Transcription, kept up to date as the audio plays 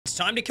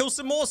time to kill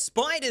some more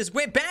spiders.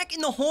 We're back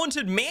in the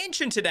haunted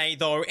mansion today,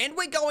 though, and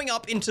we're going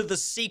up into the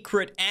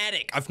secret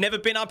attic. I've never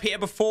been up here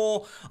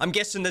before. I'm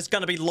guessing there's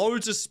going to be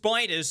loads of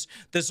spiders.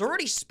 There's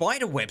already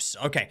spider webs.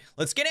 Okay,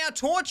 let's get our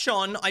torch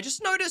on. I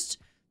just noticed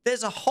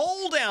there's a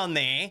hole down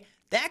there.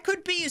 That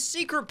could be a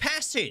secret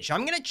passage.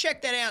 I'm going to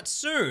check that out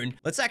soon.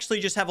 Let's actually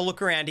just have a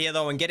look around here,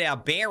 though, and get our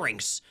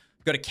bearings.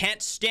 We've got a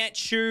cat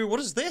statue. What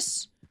is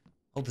this?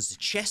 Oh, there's a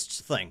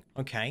chest thing.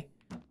 Okay.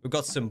 We've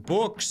got some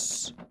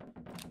books.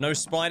 No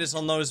spiders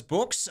on those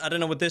books. I don't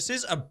know what this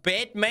is. A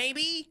bed,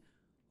 maybe?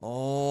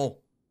 Oh,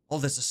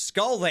 there's a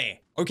skull there.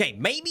 Okay,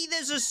 maybe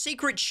there's a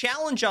secret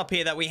challenge up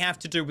here that we have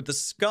to do with the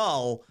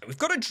skull. We've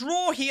got a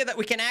drawer here that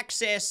we can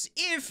access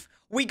if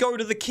we go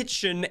to the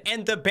kitchen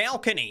and the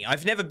balcony.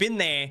 I've never been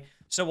there,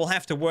 so we'll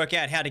have to work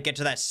out how to get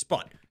to that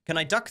spot. Can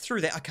I duck through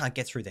there? I can't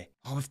get through there.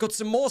 Oh, we've got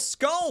some more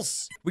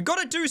skulls. We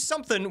got to do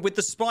something with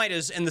the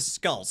spiders and the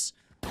skulls.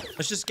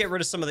 Let's just get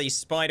rid of some of these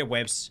spider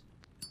webs.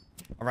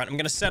 All right, I'm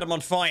going to set them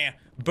on fire.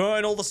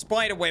 Burn all the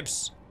spider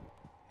webs.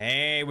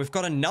 Hey, we've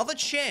got another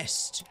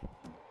chest.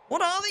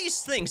 What are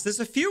these things? There's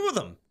a few of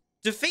them.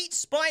 Defeat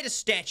spider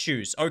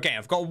statues. Okay,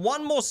 I've got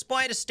one more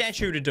spider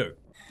statue to do.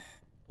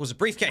 What was a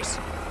briefcase?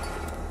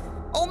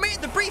 Oh, man,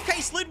 the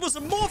briefcase lid was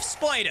a morph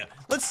spider.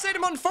 Let's set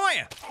him on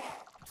fire.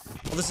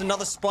 Oh, there's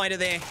another spider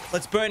there.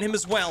 Let's burn him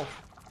as well.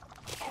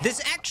 There's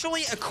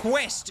actually a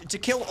quest to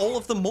kill all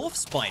of the morph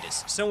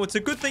spiders. So it's a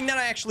good thing that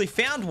I actually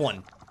found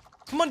one.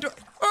 Come on,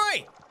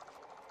 Hey!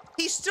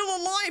 He's still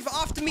alive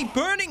after me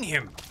burning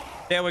him.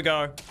 There we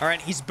go. All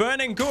right, he's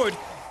burning good.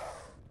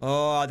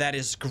 Oh, that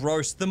is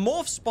gross. The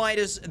morph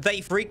spiders,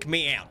 they freak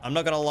me out. I'm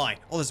not gonna lie.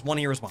 Oh, there's one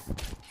here as well.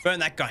 Burn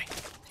that guy.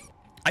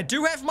 I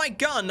do have my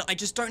gun. I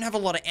just don't have a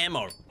lot of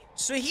ammo.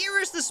 So here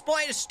is the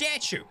spider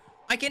statue.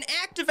 I can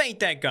activate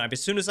that guy, but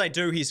as soon as I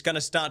do, he's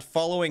gonna start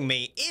following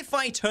me if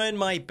I turn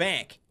my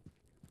back.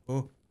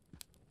 Oh,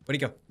 where'd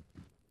he go?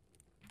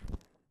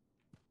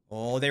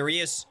 Oh, there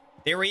he is.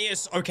 There he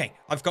is. Okay,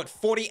 I've got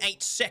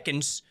 48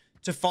 seconds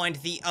to find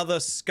the other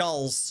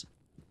skulls.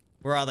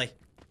 Where are they?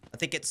 I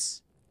think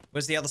it's...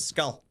 Where's the other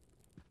skull?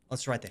 Oh,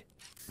 it's right there.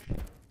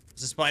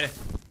 There's a spider.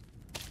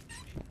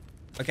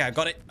 Okay, I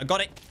got it. I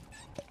got it.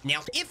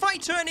 Now, if I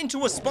turn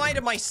into a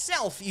spider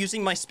myself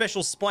using my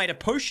special spider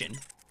potion,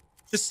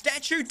 the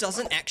statue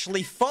doesn't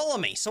actually follow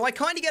me. So I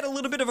kind of get a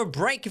little bit of a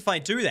break if I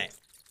do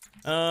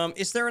that.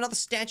 Is there another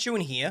statue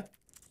in here?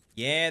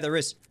 Yeah, there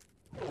is.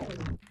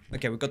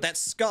 Okay, we've got that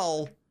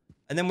skull.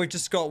 And then we've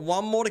just got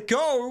one more to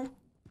go.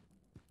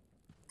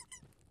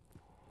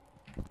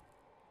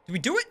 Did we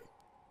do it?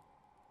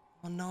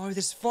 Oh no,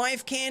 there's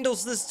 5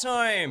 candles this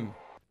time.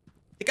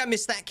 I think I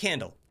missed that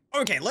candle.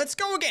 Okay, let's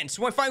go again.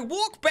 So if I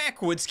walk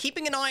backwards,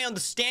 keeping an eye on the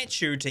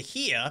statue to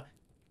here,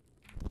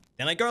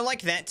 then I go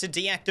like that to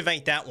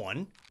deactivate that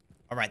one.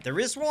 All right, there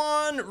is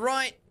one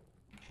right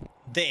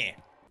there.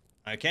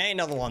 Okay,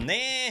 another one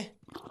there.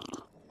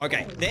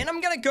 Okay, then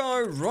I'm gonna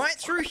go right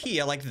through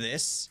here like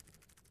this.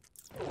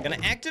 Gonna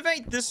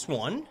activate this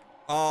one.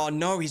 Oh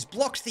no, he's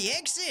blocked the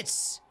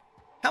exits.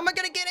 How am I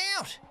gonna get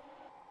out?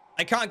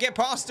 I can't get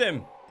past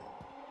him.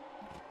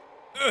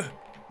 Ugh.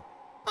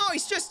 Oh,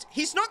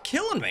 he's not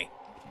killing me.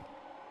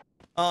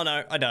 Oh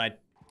no, I died.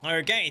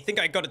 Okay, I think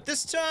I got it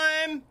this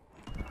time.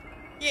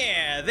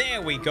 Yeah,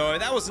 there we go.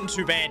 That wasn't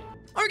too bad.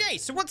 Okay,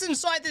 so what's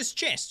inside this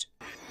chest?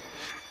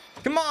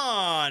 Come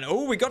on.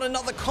 Oh, we got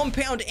another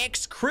Compound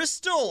X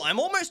crystal.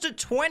 I'm almost at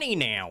 20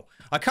 now.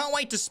 I can't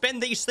wait to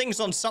spend these things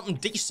on something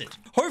decent.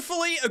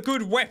 Hopefully a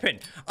good weapon.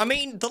 I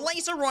mean, the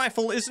laser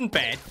rifle isn't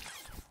bad.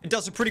 It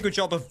does a pretty good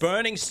job of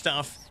burning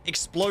stuff,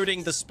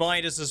 exploding the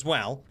spiders as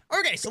well.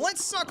 Okay, so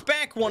let's suck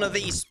back one of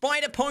these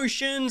spider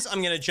potions.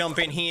 I'm gonna jump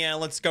in here.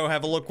 Let's go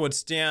have a look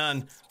what's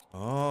down.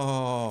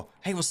 Oh,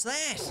 hey, what's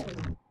that?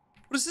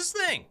 What is this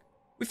thing?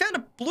 We found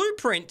a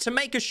blueprint to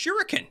make a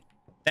shuriken.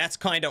 That's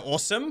kind of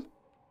awesome.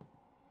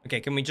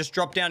 Okay, can we just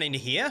drop down into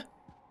here?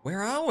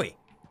 Where are we?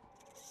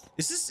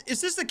 Is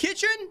this the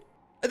kitchen?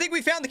 I think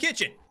we found the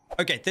kitchen.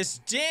 Okay, there's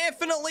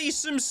definitely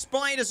some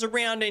spiders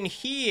around in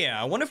here.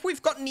 I wonder if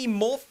we've got any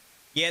morph...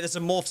 Yeah, there's a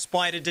morph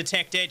spider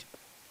detected.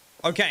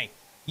 Okay,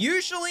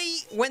 usually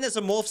when there's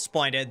a morph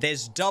spider,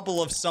 there's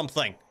double of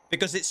something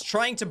because it's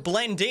trying to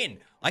blend in.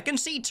 I can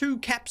see 2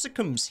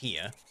 capsicums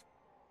here.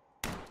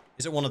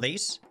 Is it one of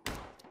these?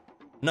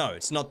 No,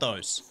 it's not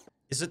those.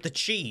 Is it the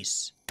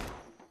cheese?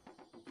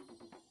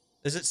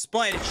 Is it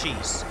spider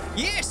cheese?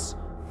 Yes!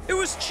 It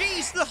was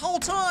cheese the whole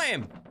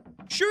time!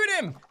 Shoot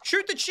him!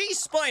 Shoot the cheese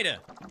spider!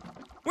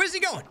 Where's he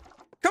going?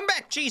 Come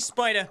back, cheese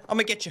spider! I'm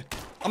gonna get you.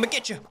 I'm gonna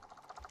get you.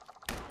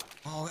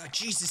 Oh,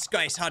 jeez, this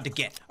guy is hard to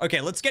get. Okay,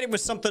 let's get him with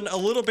something a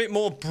little bit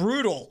more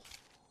brutal.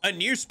 A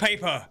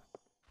newspaper.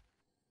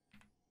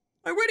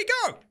 Oh, where'd he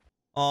go?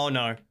 Oh,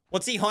 no.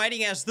 What's he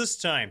hiding as this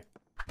time?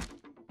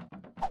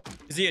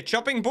 Is he a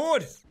chopping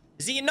board?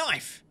 Is he a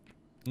knife?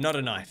 Not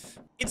a knife.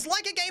 It's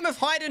like a game of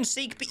hide and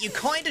seek, but you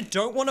kind of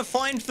don't want to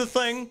find the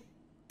thing.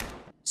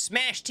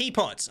 Smash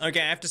teapots. Okay,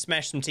 I have to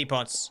smash some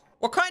teapots.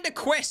 What kind of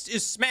quest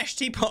is smash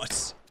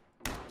teapots?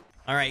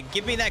 All right,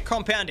 give me that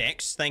Compound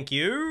X. Thank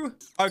you.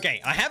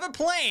 Okay, I have a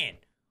plan.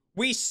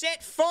 We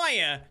set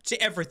fire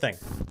to everything.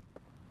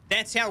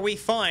 That's how we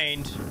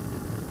find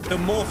the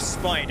morph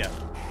spider.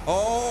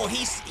 Oh,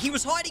 he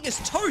was hiding his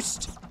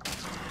toast.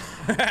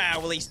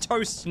 Well, he's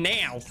toast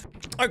now.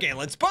 Okay,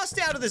 let's bust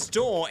out of this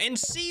door and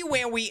see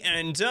where we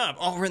end up.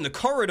 Oh, we're in the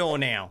corridor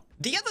now.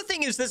 The other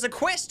thing is there's a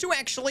quest to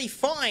actually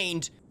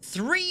find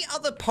 3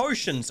 other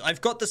potions.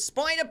 I've got the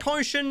spider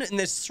potion and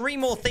there's 3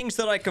 more things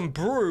that I can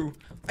brew.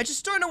 I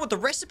just don't know what the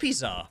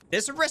recipes are.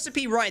 There's a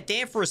recipe right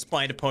there for a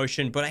spider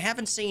potion, but I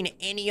haven't seen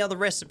any other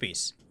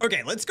recipes.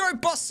 Okay, let's go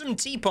bust some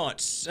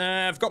teapots.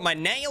 I've got my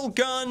nail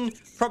gun.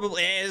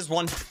 Probably, there's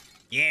one.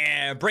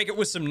 Yeah, break it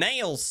with some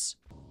nails.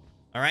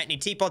 All right, any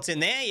teapots in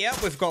there?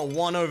 Yep, we've got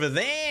one over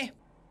there.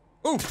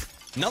 Ooh,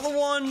 another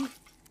one.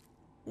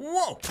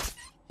 Whoa,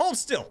 hold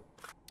still.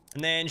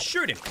 And then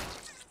shoot him.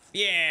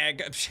 Yeah,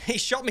 he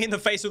shot me in the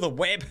face with a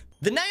web.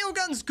 The nail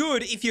gun's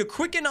good if you're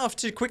quick enough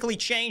to quickly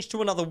change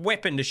to another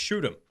weapon to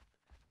shoot him.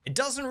 It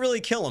doesn't really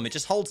kill him, it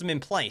just holds him in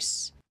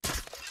place.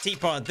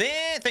 Teapot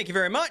there, thank you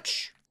very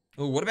much.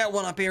 Ooh, what about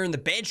one up here in the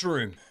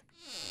bedroom?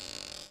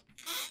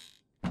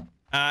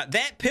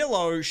 That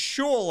pillow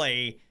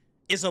surely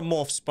is a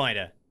morph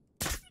spider.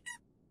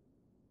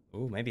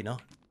 Ooh, maybe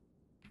not.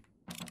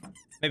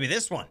 Maybe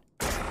this one.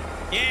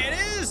 Yeah,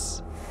 it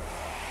is!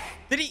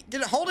 Did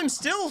it hold him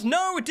still?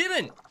 No, it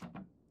didn't.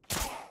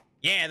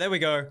 Yeah, there we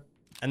go.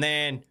 And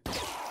then,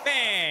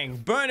 bang,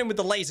 burn him with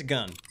the laser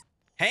gun.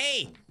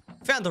 Hey,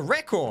 found the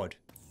record.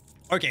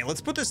 Okay,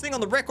 let's put this thing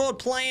on the record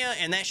player,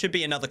 and that should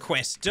be another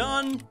quest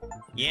done.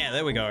 Yeah,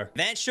 there we go.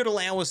 That should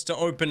allow us to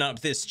open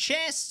up this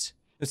chest.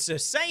 It's a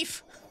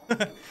safe.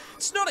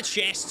 It's not a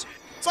chest.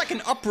 It's like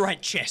an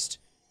upright chest.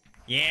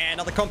 Yeah,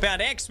 another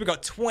Compound X. We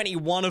got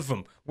 21 of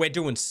them. We're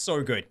doing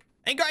so good.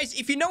 And guys,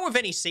 if you know of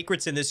any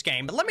secrets in this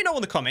game, let me know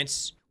in the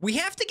comments. We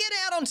have to get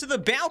out onto the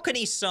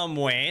balcony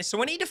somewhere,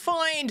 so I need to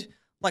find,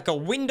 like, a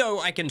window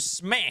I can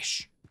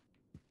smash.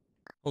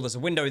 Oh, there's a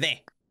window there.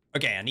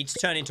 Okay, I need to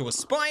turn into a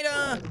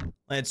spider.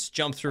 Let's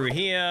jump through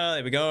here.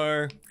 There we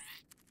go.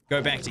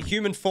 Go back to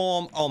human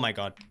form. Oh my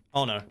god.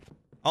 Oh no.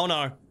 Oh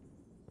no.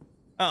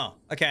 Oh,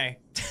 okay.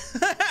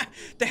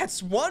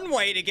 That's one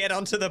way to get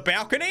onto the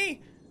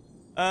balcony.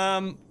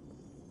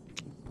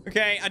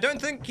 Okay, I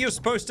don't think you're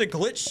supposed to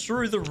glitch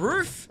through the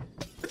roof,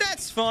 but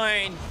that's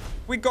fine.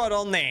 We got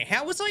on there.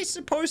 How was I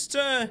supposed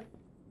to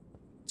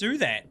do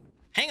that?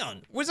 Hang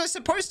on. Was I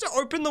supposed to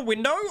open the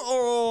window,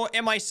 or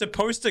am I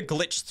supposed to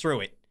glitch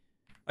through it?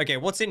 Okay,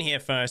 what's in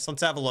here first?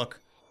 Let's have a look.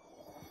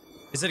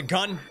 Is it a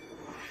gun?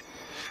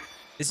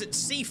 Is it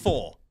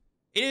C4?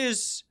 It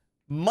is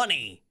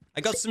money.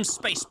 I got some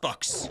space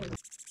bucks.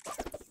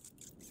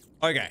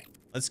 Okay.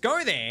 Let's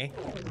go there.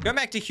 Go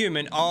back to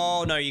human.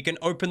 Oh, no, you can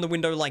open the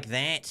window like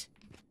that.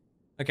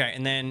 Okay,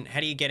 and then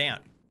how do you get out?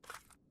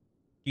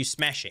 You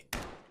smash it.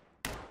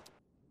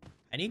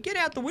 How do you get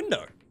out the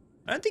window?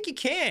 I don't think you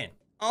can.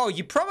 Oh,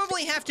 you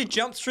probably have to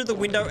jump through the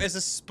window as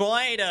a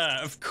spider.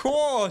 Of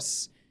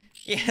course.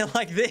 Yeah,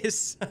 like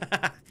this.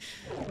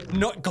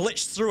 Not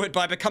glitch through it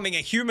by becoming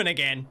a human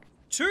again.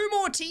 2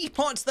 more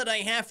teapots that I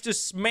have to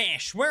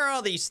smash. Where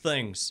are these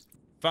things?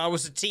 If I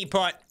was a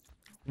teapot,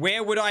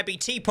 where would I be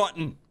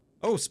teapotting?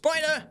 Oh,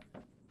 spider!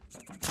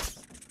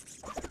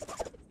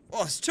 Oh,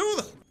 there's 2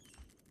 of them.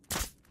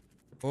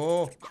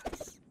 Oh.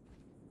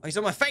 Oh, he's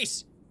on my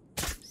face.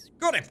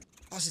 Got him.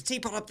 Oh, there's a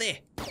teapot up there.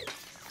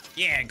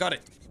 Yeah, got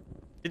it.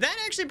 Did that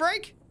actually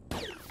break?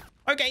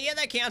 Okay, yeah,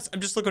 that counts.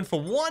 I'm just looking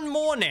for 1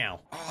 more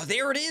now. Oh,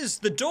 there it is.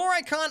 The door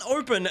I can't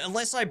open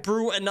unless I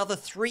brew another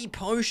 3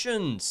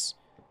 potions.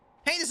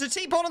 Hey, there's a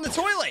teapot on the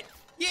toilet.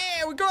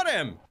 Yeah, we got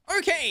him.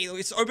 Okay,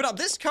 let's open up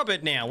this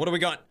cupboard now. What do we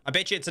got? I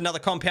bet you it's another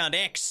Compound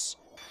X.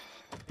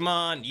 Come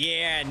on.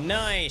 Yeah,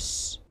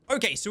 nice.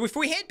 Okay, so if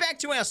we head back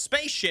to our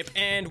spaceship,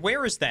 and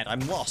where is that?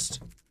 I'm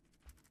lost.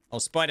 Oh,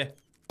 spider.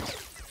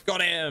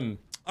 Got him.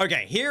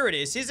 Okay, here it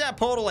is. Here's our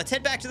portal. Let's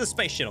head back to the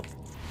space shuttle.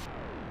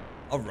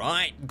 All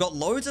right, got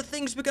loads of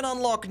things we can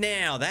unlock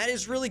now. That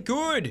is really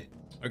good.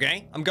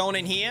 Okay, I'm going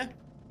in here,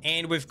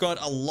 and we've got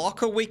a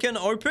locker we can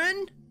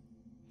open.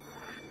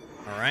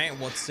 All right,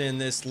 what's in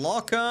this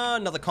locker?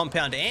 Another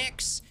Compound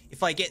X.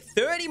 If I get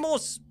 30 more...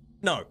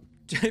 No.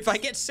 If I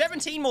get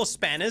 17 more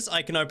spanners,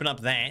 I can open up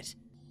that.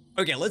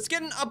 Okay, let's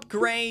get an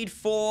upgrade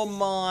for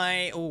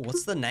my... Oh,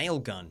 what's the nail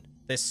gun?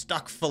 They're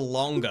stuck for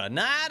longer.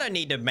 Nah, I don't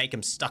need to make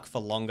them stuck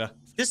for longer.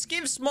 This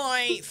gives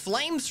my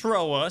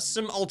flamethrower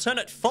some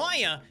alternate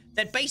fire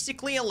that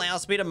basically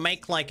allows me to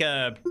make like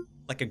a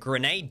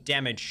grenade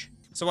damage.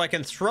 So I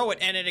can throw it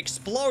and it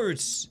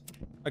explodes.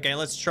 Okay,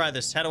 let's try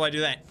this. How do I do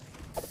that?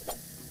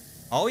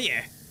 Oh,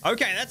 yeah.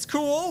 Okay, that's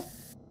cool.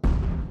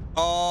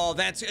 Oh,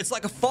 it's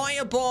like a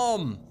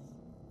firebomb.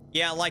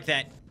 Yeah, I like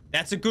that.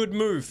 That's a good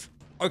move.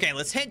 Okay,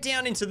 let's head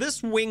down into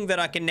this wing that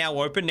I can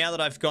now open now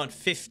that I've got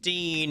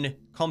 15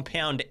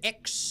 Compound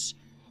X.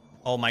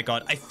 Oh my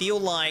god, I feel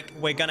like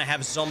we're gonna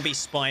have zombie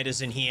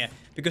spiders in here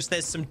because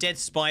there's some dead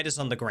spiders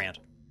on the ground.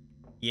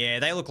 Yeah,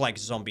 they look like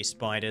zombie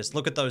spiders.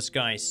 Look at those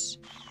guys.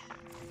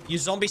 You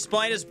zombie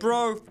spiders,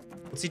 bro.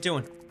 What's he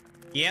doing?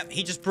 Yep,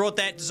 he just brought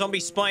that zombie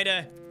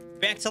spider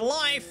back to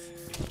life.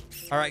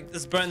 All right,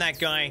 let's burn that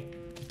guy.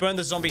 Burn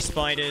the zombie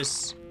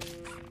spiders.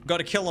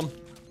 Gotta kill him.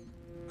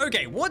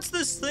 Okay, what's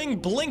this thing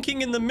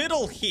blinking in the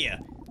middle here?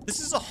 This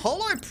is a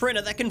hollow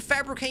printer that can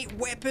fabricate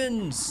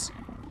weapons.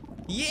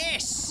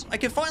 Yes, I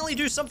can finally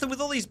do something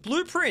with all these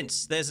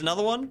blueprints. There's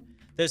another one.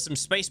 There's some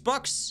space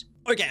bucks.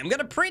 Okay, I'm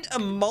gonna print a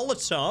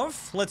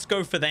Molotov. Let's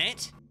go for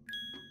that.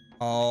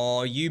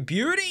 Oh, you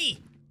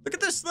beauty. Look at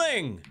this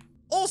thing.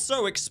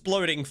 Also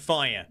exploding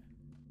fire.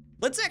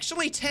 Let's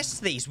actually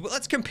test these.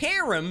 Let's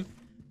compare them.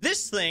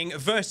 This thing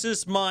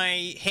versus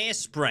my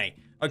hairspray.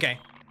 Okay.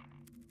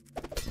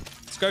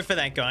 Let's go for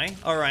that guy.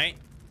 All right.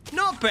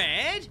 Not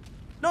bad.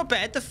 Not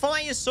bad. The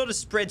fire sort of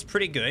spreads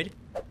pretty good.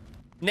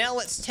 Now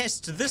let's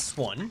test this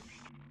one.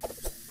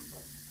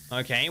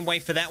 Okay,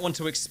 wait for that one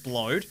to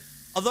explode.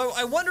 Although,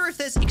 I wonder if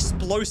there's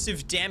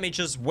explosive damage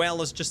as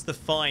well as just the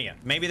fire.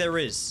 Maybe there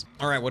is.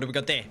 All right, what do we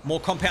got there? More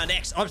Compound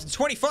X. Up to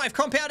 25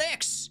 Compound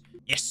X.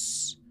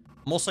 Yes.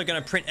 I'm also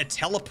going to print a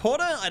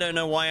teleporter. I don't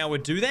know why I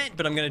would do that,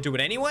 but I'm going to do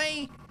it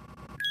anyway.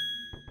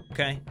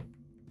 Okay.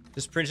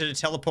 Just printed a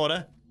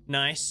teleporter.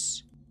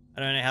 Nice.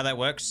 I don't know how that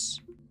works.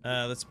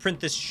 Let's print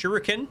this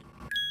shuriken.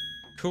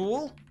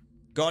 Cool.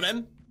 Got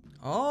him.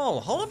 Oh,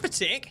 hold up a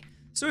tick.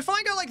 So if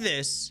I go like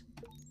this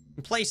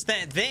and place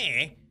that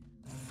there,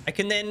 I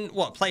can then,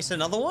 what, place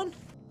another one?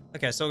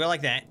 Okay, so I'll go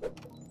like that.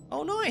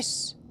 Oh,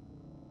 nice.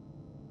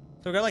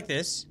 So I'll go like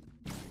this.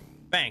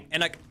 Bang.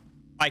 And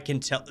I can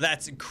tell.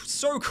 That's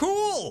so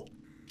cool.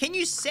 Can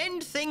you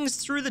send things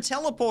through the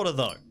teleporter,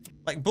 though?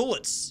 Like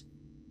bullets?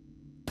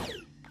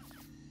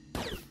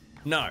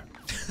 No.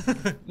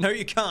 No,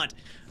 you can't.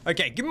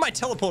 Okay, give me my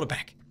teleporter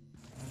back.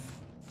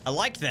 I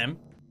like them.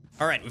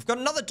 All right, we've got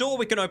another door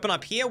we can open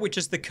up here, which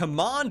is the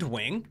command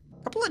wing.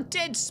 A couple of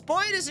dead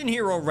spiders in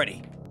here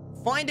already.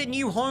 Find a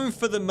new home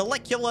for the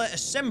molecular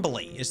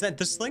assembly. Is that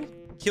this thing?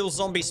 Kill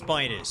zombie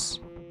spiders.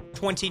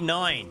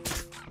 29.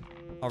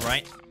 All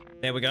right,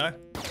 there we go.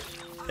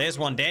 There's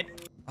one dead.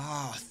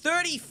 Ah,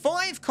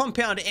 35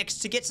 Compound X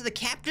to get to the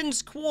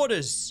captain's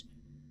quarters.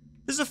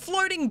 There's a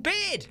floating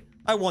bed.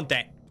 I want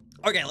that.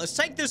 Okay, let's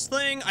take this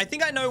thing. I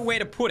think I know where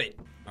to put it.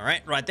 All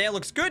right, right there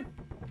looks good.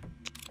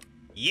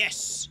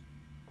 Yes.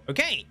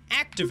 Okay,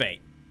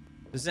 activate.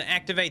 Does it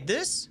activate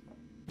this?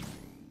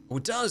 Oh,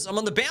 it does. I'm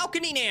on the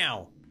balcony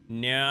now.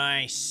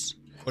 Nice.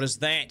 What is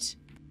that?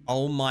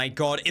 Oh my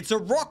god, it's a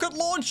rocket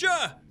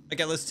launcher.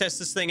 Okay, let's test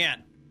this thing out.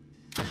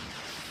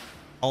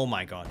 Oh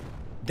my god.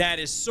 That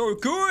is so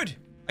good.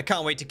 I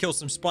can't wait to kill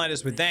some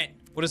spiders with that.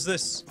 What is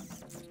this?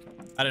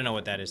 I don't know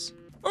what that is.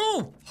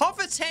 Oh,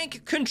 hover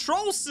tank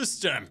control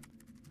system.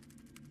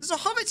 There's a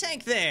hover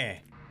tank there.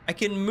 I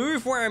can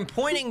move where I'm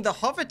pointing the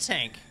hover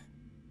tank.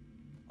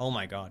 Oh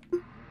my god.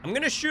 I'm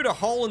gonna shoot a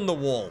hole in the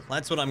wall.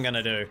 That's what I'm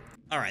gonna do.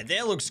 All right,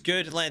 that looks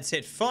good. Let's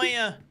hit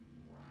fire.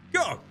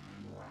 Go.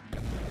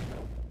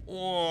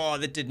 Oh,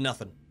 that did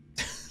nothing.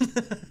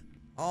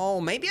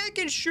 Oh, maybe I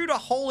can shoot a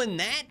hole in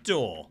that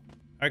door.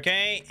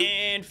 Okay,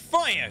 and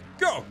fire.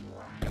 Go.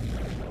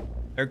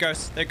 There it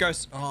goes. There it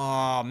goes.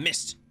 Oh,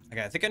 missed.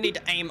 Okay, I think I need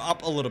to aim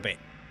up a little bit.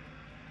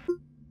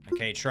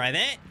 Okay, try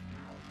that.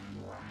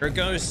 Here it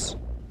goes.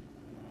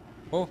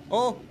 Oh,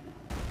 oh.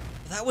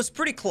 That was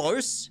pretty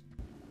close.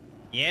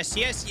 Yes,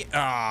 yes, yeah.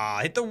 Ah,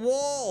 hit the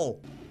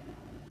wall.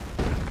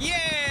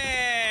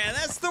 Yeah,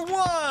 that's the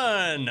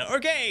one.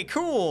 Okay,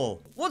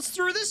 cool. What's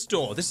through this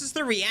door? This is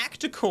the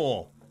reactor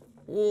core.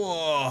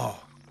 Whoa.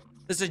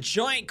 There's a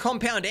giant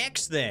Compound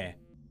X there.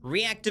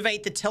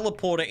 Reactivate the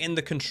teleporter in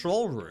the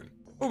control room.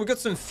 Oh, we've got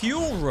some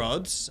fuel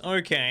rods.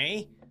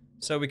 Okay.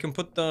 So we can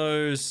put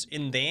those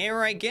in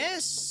there, I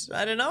guess?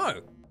 I don't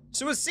know.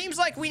 So it seems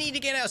like we need to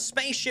get our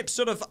spaceship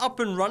sort of up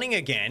and running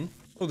again.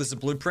 Oh, there's a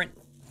blueprint.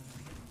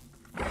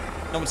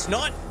 No, it's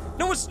not.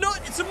 No, it's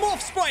not. It's a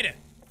morph spider.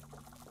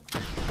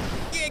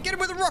 Yeah, get him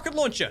with a rocket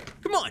launcher.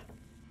 Come on.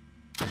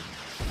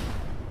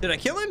 Did I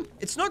kill him?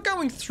 It's not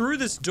going through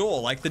this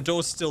door. Like, the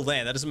door's still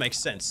there. That doesn't make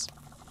sense.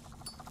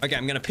 Okay,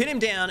 I'm gonna pin him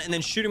down and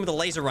then shoot him with a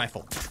laser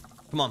rifle.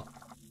 Come on.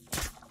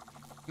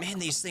 Man,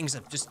 these things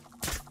are just...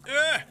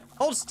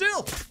 hold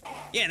still.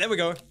 Yeah, there we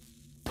go.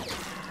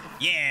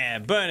 Yeah,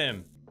 burn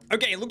him.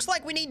 Okay, looks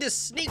like we need to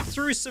sneak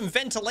through some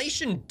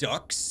ventilation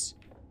ducts.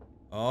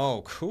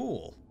 Oh,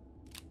 cool.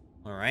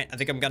 All right, I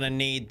think I'm gonna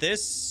need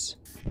this.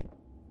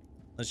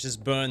 Let's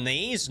just burn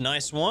these.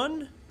 Nice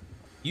one.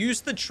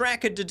 Use the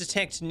tracker to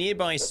detect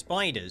nearby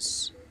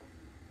spiders.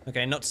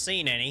 Okay, not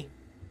seeing any.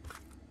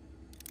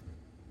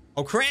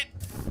 Oh, crap.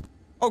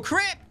 Oh,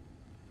 crap.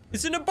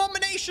 It's an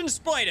abomination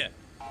spider.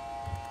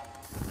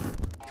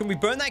 Can we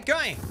burn that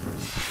guy?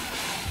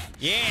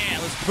 Yeah,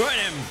 let's burn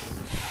him.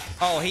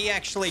 Oh, he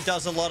actually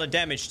does a lot of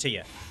damage to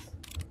you.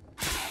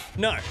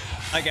 No.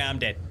 Okay, I'm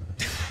dead.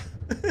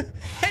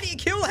 How do you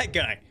kill that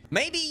guy?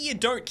 Maybe you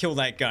don't kill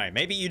that guy.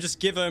 Maybe you just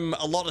give him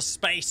a lot of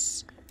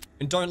space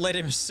and don't let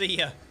him see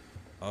you.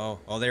 Oh,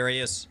 oh, there he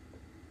is.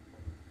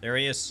 There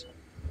he is.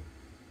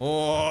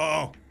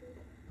 Oh.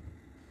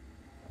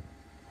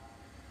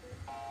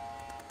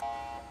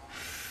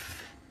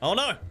 Oh,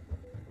 no.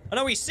 Oh,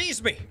 no, he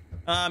sees me.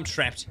 I'm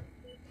trapped.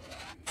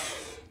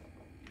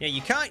 Yeah,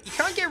 you can't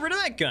get rid of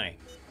that guy.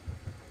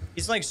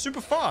 He's like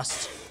super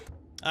fast.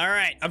 All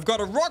right, I've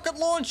got a rocket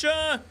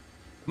launcher.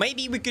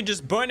 Maybe we could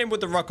just burn him with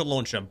the rocket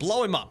launcher.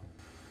 Blow him up.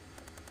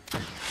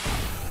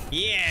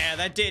 Yeah,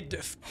 that did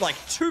like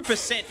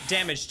 2%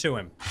 damage to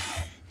him.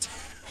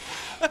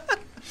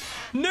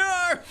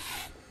 No!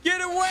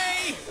 Get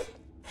away!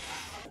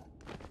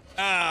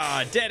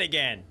 Ah, dead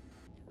again.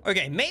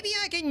 Okay, maybe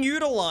I can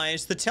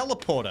utilize the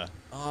teleporter.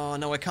 Oh,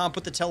 no, I can't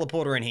put the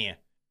teleporter in here.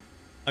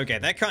 Okay,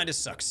 that kind of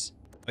sucks.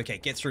 Okay,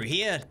 get through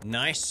here.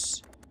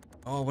 Nice.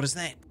 Oh, what is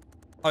that?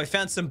 Oh, I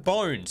found some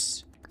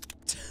bones.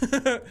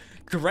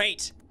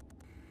 Great.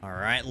 All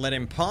right, let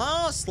him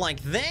pass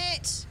like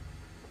that.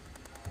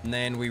 And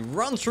then we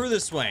run through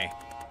this way.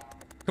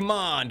 Come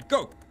on,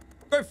 go.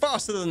 Go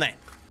faster than that.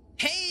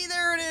 Hey,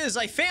 there it is.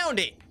 I found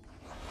it.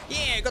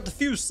 Yeah, I got the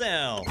fuse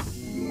cell.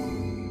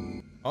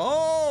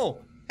 Oh,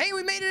 hey,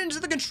 we made it into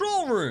the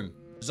control room.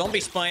 Zombie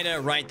spider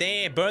right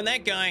there. Burn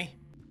that guy.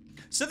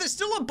 So there's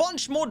still a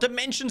bunch more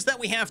dimensions that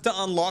we have to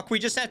unlock. We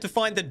just have to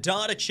find the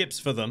data chips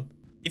for them.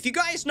 If you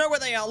guys know where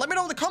they are, let me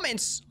know in the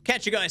comments.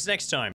 Catch you guys next time.